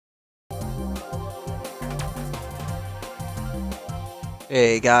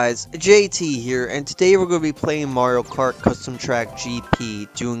Hey guys, JT here, and today we're going to be playing Mario Kart Custom Track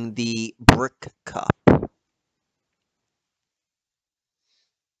GP, doing the Brick Cup.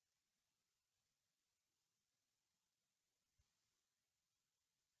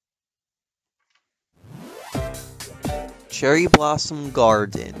 Cherry Blossom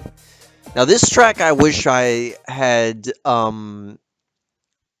Garden. Now this track I wish I had,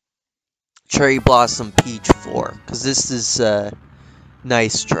 Cherry Blossom Peach for, because this is a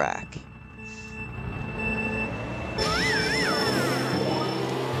nice track.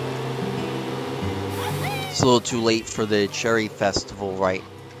 It's a little too late for the Cherry Festival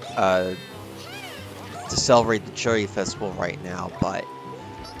to celebrate the Cherry Festival right now, but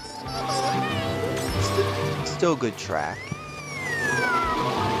still a good track.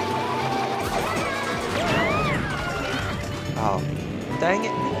 Oh, dang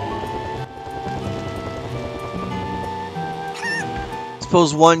it. I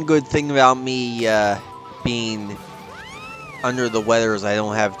suppose one good thing about me being under the weather is I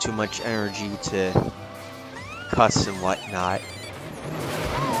don't have too much energy to cuss and whatnot.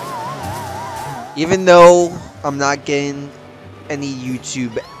 Even though I'm not getting any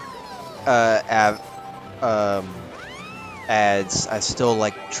YouTube ads, I still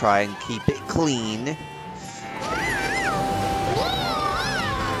like to try and keep it clean.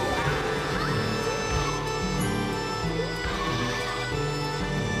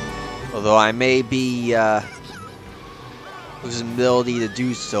 Although I may be losing the ability to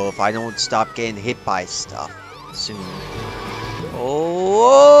do so if I don't stop getting hit by stuff soon.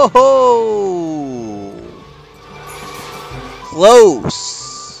 Oh,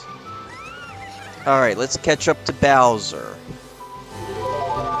 close. All right, let's catch up to Bowser.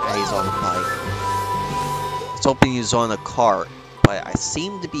 Yeah, he's on the bike. I was hoping he was on a cart, but I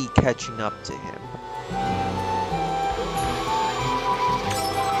seem to be catching up to him.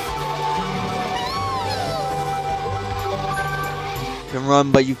 You can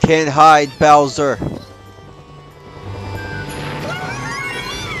run, but you can't hide, Bowser.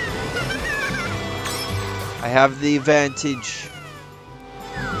 I have the advantage.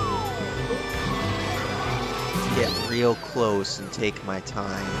 Get real close and take my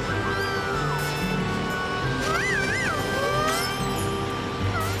time.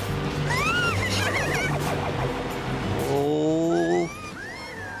 Oh,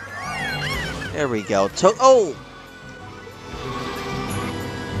 there we go. Oh.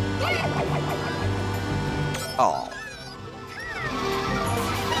 Oh.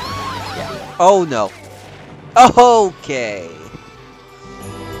 Oh no. Okay.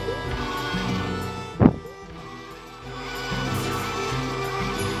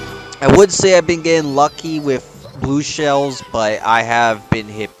 I would say I've been getting lucky with blue shells, but I have been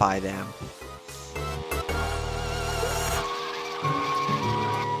hit by them.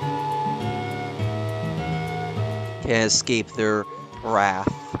 Can't escape their wrath.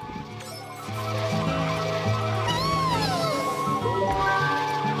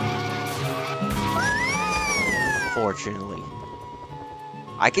 Unfortunately.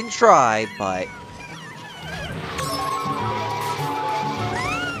 I can try, but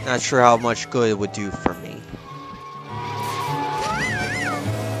not sure how much good it would do for me.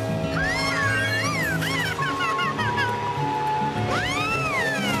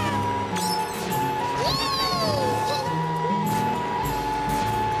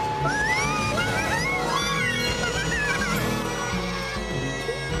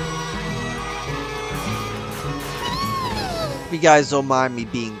 If you guys don't mind me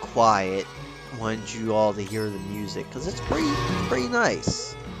being quiet, I wanted you all to hear the music, because it's pretty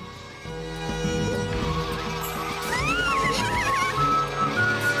nice.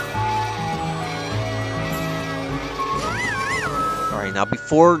 Alright, now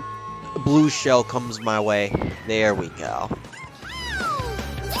before a blue shell comes my way, there we go.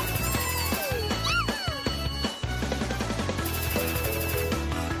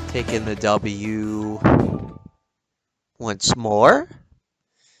 Taking the W once more.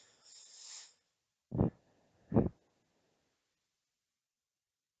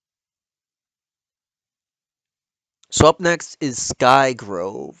 So up next is Sky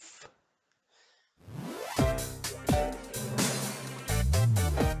Grove.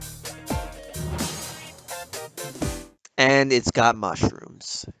 And it's got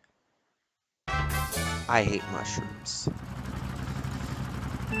mushrooms. I hate mushrooms.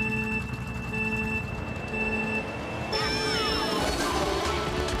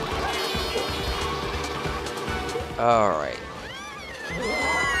 Alright.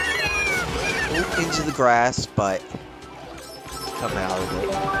 Into the grass, but come out of it.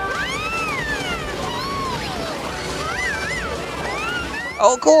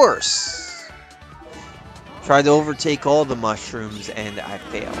 Oh, of course! Tried to overtake all the mushrooms and I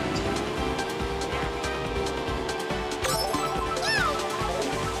failed.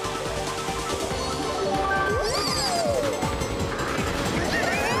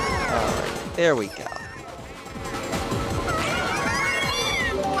 Alright, there we go.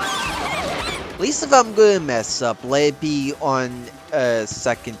 At least if I'm gonna mess up, let it be on a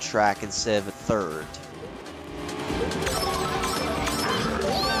second track instead of a third.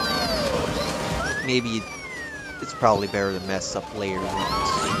 Maybe it's probably better to mess up later than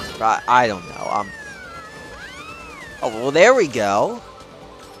sooner. I don't know. Oh, well, there we go.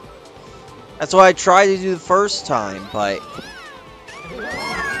 That's what I tried to do the first time, but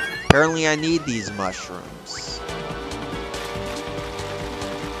apparently I need these mushrooms.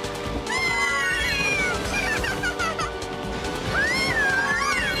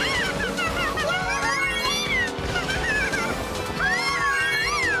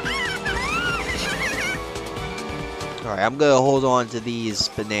 Alright, I'm gonna hold on to these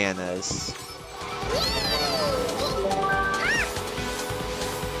bananas.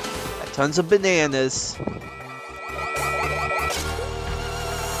 Got tons of bananas.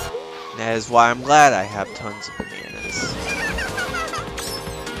 That is why I'm glad I have tons of bananas.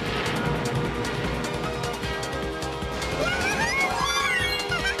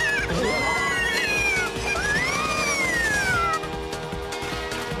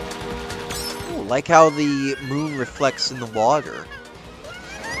 Like how the moon reflects in the water.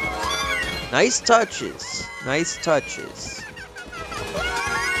 Nice touches. Nice touches.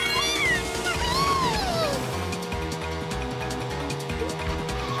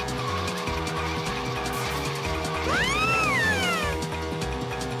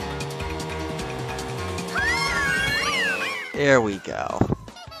 There we go.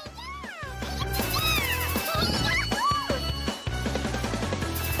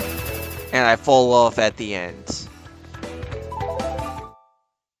 And I fall off at the end.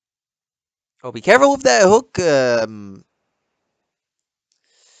 Oh, be careful with that hook,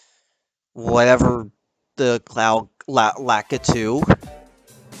 whatever the cloud Lakitu.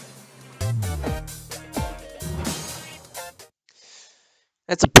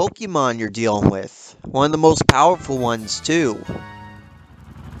 That's a Pokemon you're dealing with. One of the most powerful ones, too.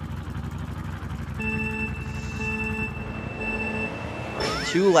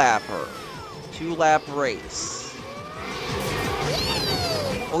 Two-lapper. Two-lap race.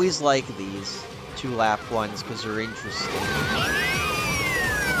 Always like these two-lap ones because they're interesting.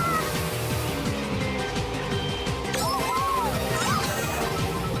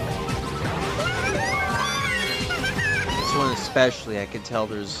 This one especially, I can tell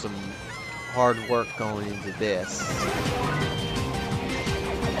there's some hard work going into this.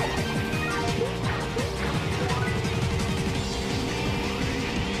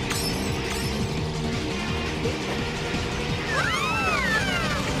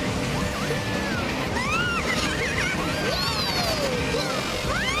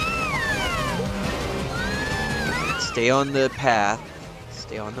 Stay on the path.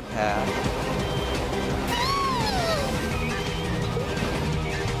 Stay on the path.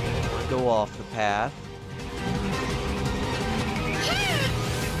 Go off the path.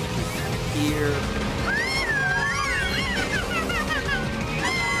 Here.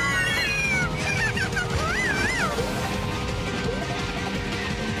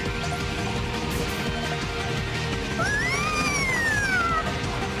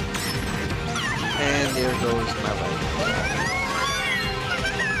 And there goes my life.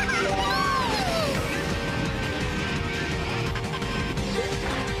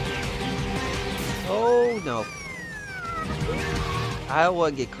 Oh no. I don't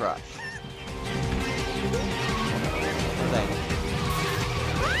want to get crushed. Thank you.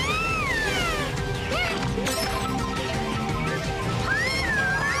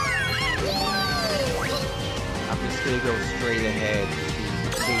 I'm just gonna go straight ahead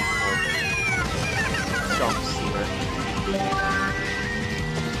to take more jumps here.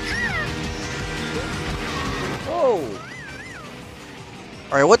 Whoa!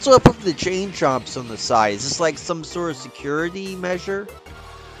 Alright, what's up with the chain chomps on the side? Is this like some sort of security measure? Or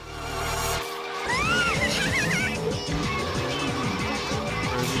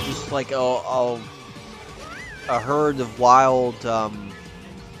is it just like a herd of wild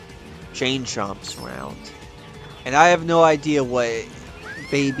chain chomps around? And I have no idea what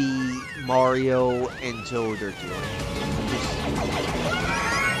Baby Mario and Toad are doing. I'm just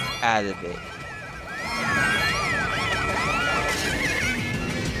out of it.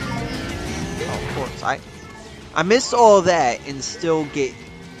 Of course, I missed all that and still get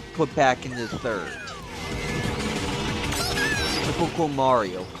put back into third. Typical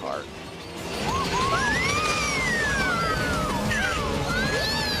Mario Kart.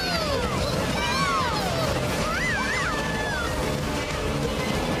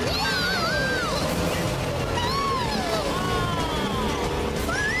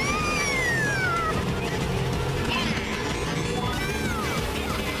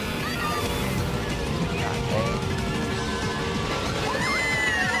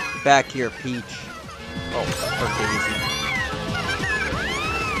 Back here, Peach. Oh, or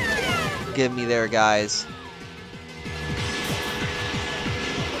Daisy. Get me there, guys.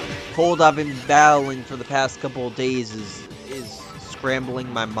 Cold I've been battling for the past couple of days is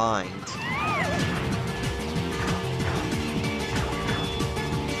scrambling my mind.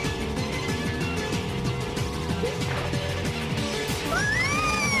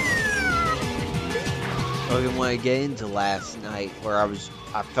 I didn't want to get into last night where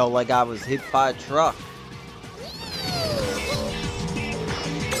I felt like I was hit by a truck.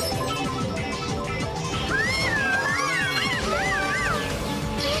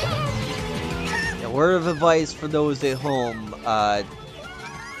 A word of advice for those at home: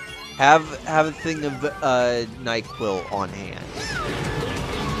 have a thing of NyQuil on hand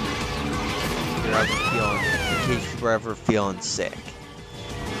in case you're ever feeling sick.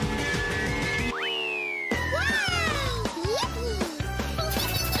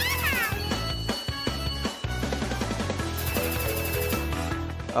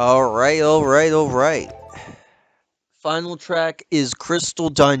 Alright. Final track is Crystal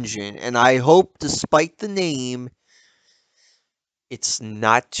Dungeon, and I hope, despite the name, it's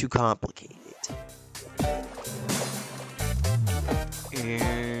not too complicated.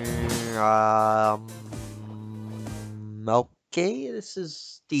 Okay, this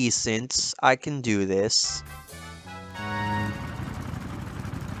is decent. I can do this.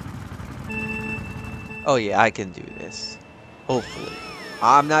 Oh yeah, I can do this. Hopefully.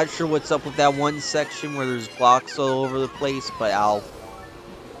 I'm not sure what's up with that one section where there's blocks all over the place, but I'll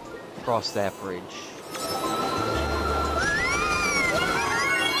cross that bridge.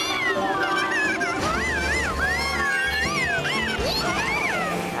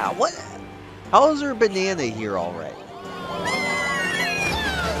 Now, what? How is there a banana here already?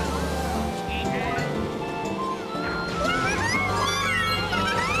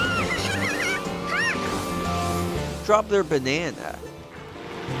 Drop their banana.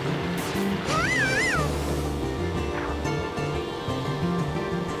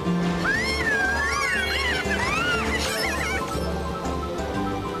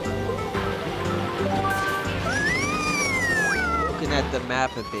 At the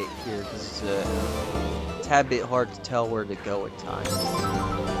map a bit here because it's a tad bit hard to tell where to go at times.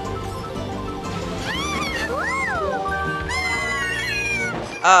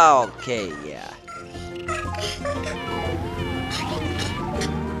 Okay, yeah.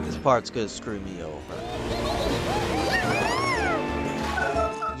 This part's gonna screw me over.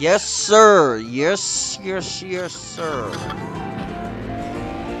 Yes, sir. Yes, sir.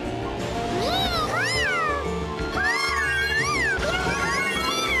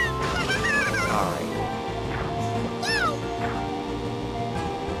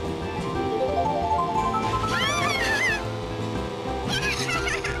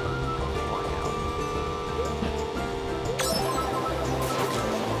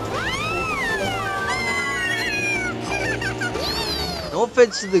 No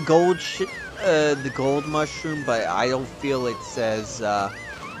offense to the gold mushroom, but I don't feel it's as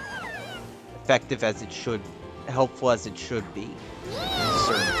effective as it should, helpful as it should be in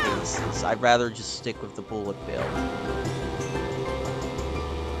certain cases. I'd rather just stick with the bullet bill.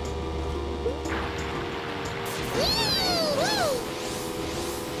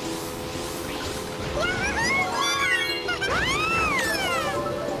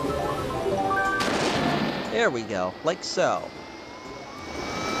 There we go, like so.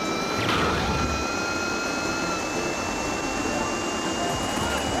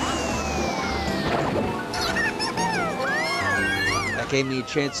 That gave me a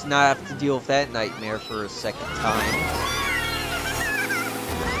chance to not have to deal with that nightmare for a second time.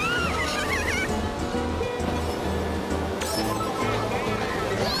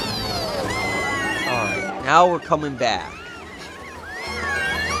 Alright, now we're coming back.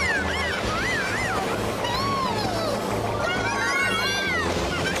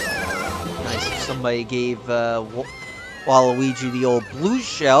 Somebody gave Waluigi the old blue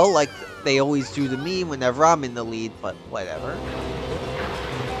shell, like they always do to me whenever I'm in the lead, but whatever.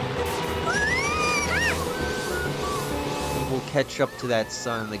 We'll catch up to that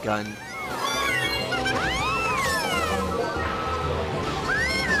son of the gun.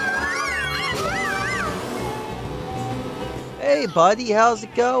 Hey, buddy, how's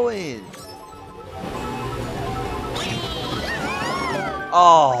it going?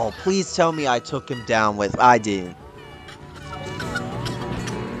 Oh, please tell me I took him down with... I didn't.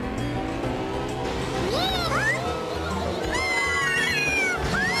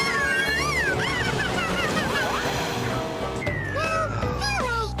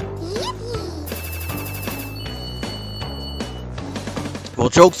 Well,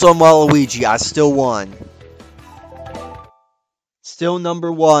 joke's on Waluigi, I still won. Still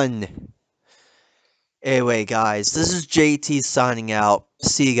number 1. Anyway, guys, this is JT signing out.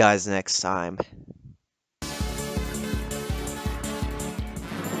 See you guys next time.